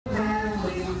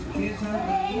Squeegee.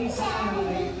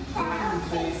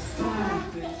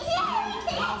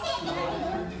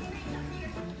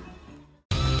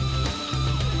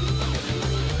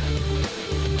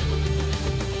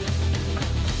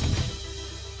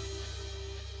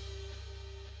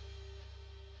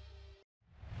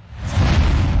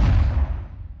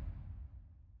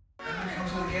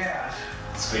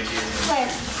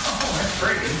 Oh, that's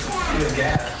pretty. Good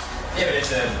gas. Yeah, but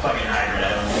it's a plug-in hybrid. I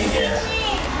don't need gas.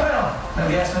 Well, no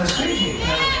gas, no squeegee. No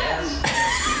gas.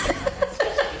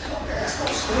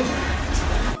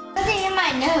 Something in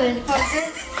my nose, Parker.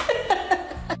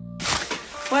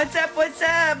 What's up? What's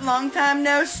up? Long time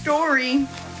no story.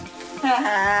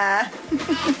 Hello.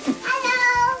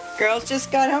 Girls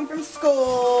just got home from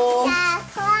school.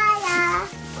 Koala.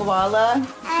 Koala.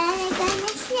 I'm gonna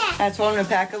snack. I told him to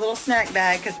pack a little snack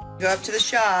bag because we go up to the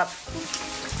shop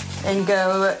and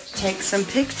go take some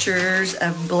pictures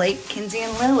of Blake, Kinsey,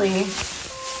 and Lily.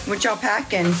 What y'all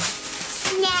packing?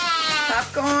 Snack.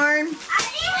 Popcorn? I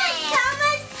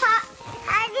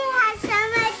have so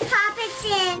much poppets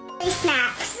and 3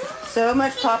 snacks. So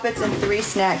much Poppets and 3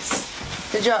 snacks.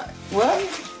 Did y'all, what?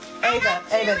 Ava,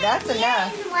 that's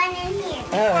enough. And 1 in here.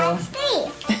 Oh. That's 3.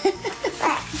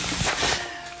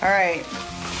 All right.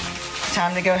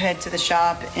 Time to go ahead to the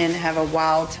shop and have a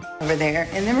wild time over there,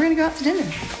 and then we're gonna go out to dinner.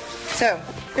 So,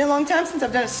 it's been a long time since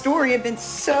I've done a story. I've been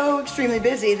so extremely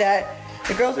busy that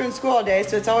the girls are in school all day,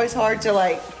 so it's always hard to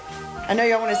like, I know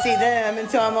y'all wanna see them,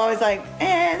 and so I'm always like,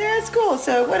 they're at school,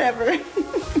 so whatever.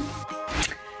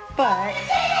 But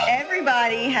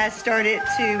everybody has started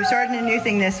a new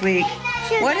thing this week.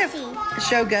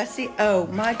 Show Gussie. Oh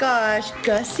my gosh,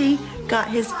 Gussie got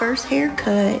his first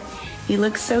haircut. He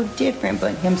looks so different,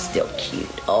 but him still cute.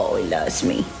 Oh, he loves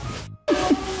me.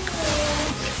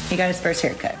 He got his first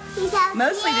haircut.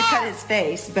 Mostly to cut his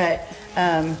face, but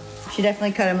she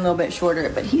definitely cut him a little bit shorter,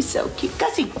 but he's so cute.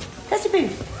 Gussie, Gussie boo.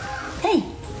 Hey.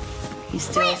 He's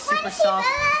still a super soft.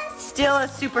 Still a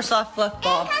super soft fluff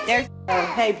ball. There's,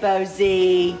 hey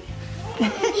Bozy.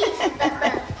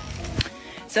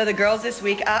 So the girls this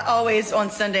week, I always on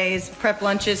Sundays prep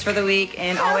lunches for the week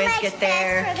and always get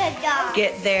their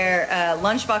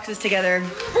lunch boxes together.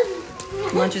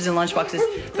 Lunches and lunch boxes.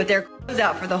 But they're closed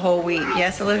out for the whole week.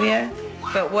 Yes, Olivia?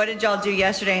 But what did y'all do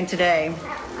yesterday and today?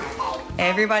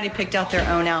 Everybody picked out their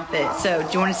own outfit. So do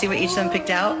you want to see what each of them picked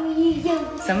out?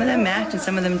 Some of them match and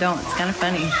some of them don't. It's kind of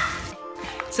funny.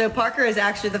 So Parker is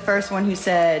actually the first one who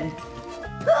said,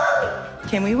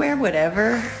 can we wear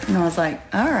whatever? And I was like,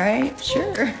 all right,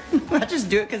 sure. I'll just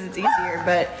do it because it's easier.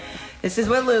 But this is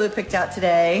what Lulu picked out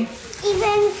today.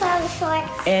 Even flower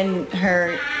shorts. And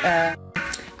her,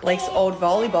 Blake's old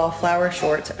volleyball flower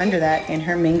shorts under that and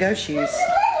her Mingo shoes.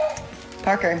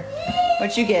 Parker,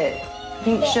 what'd you get?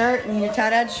 Pink shirt and your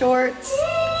tie-dyed shorts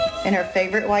and her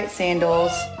favorite white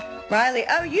sandals. Riley,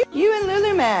 oh, you and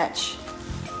Lulu match.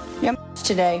 Y'all match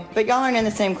today, but y'all aren't in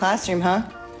the same classroom, huh?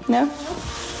 No?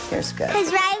 Here's good.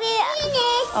 Because Riley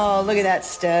is. Oh, look at that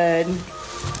stud.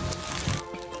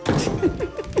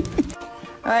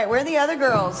 All right, where are the other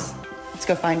girls? Let's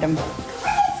go find them.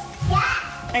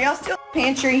 Are y'all still in the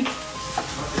pantry?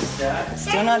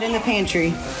 Still not in the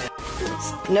pantry.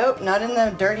 Nope, not in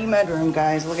the dirty mudroom,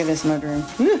 guys. Look at this mudroom.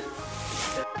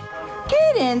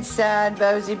 Get inside,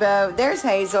 Bozy Bo. There's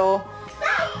Hazel.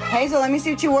 Hazel, let me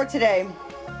see what you wore today.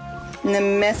 In the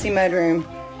messy mudroom.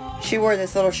 She wore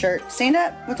this little shirt. Stand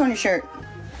up. What's on your shirt?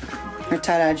 Her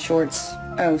tie-dyed shorts.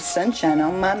 Oh, sunshine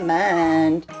on my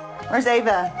mind. Where's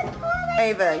Ava?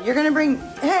 Ava, you're gonna bring...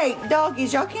 Hey,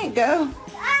 doggies, y'all can't go.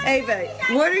 Ava,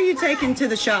 what are you taking to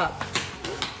the shop?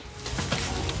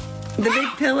 The big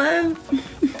pillow?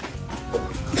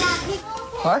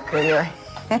 Parker, your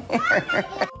hair.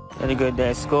 Had a good day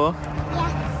at school?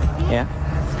 Yeah. Yeah?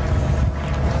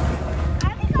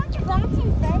 Are we going to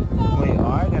Bronson's birthday? We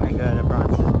are going to go to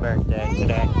Bronson's birthday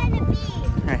today. Where are you going to be?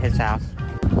 At his house.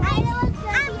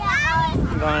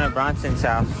 I'm going to Bronson's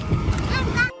house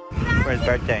for his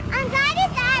birthday. I'm glad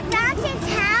it's at Bronson's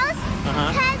house because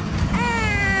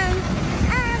I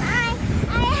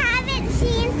haven't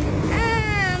seen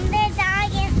their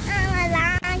dog in a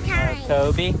long time.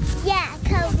 Kobe? Yeah,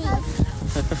 Kobe.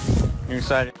 You're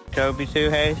excited for Kobe too,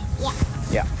 Hayes? Yeah.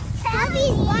 Yeah.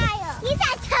 Kobe's wild. He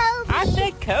said Toby. I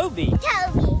said Kobe.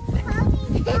 Toby.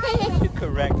 You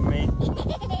correct me.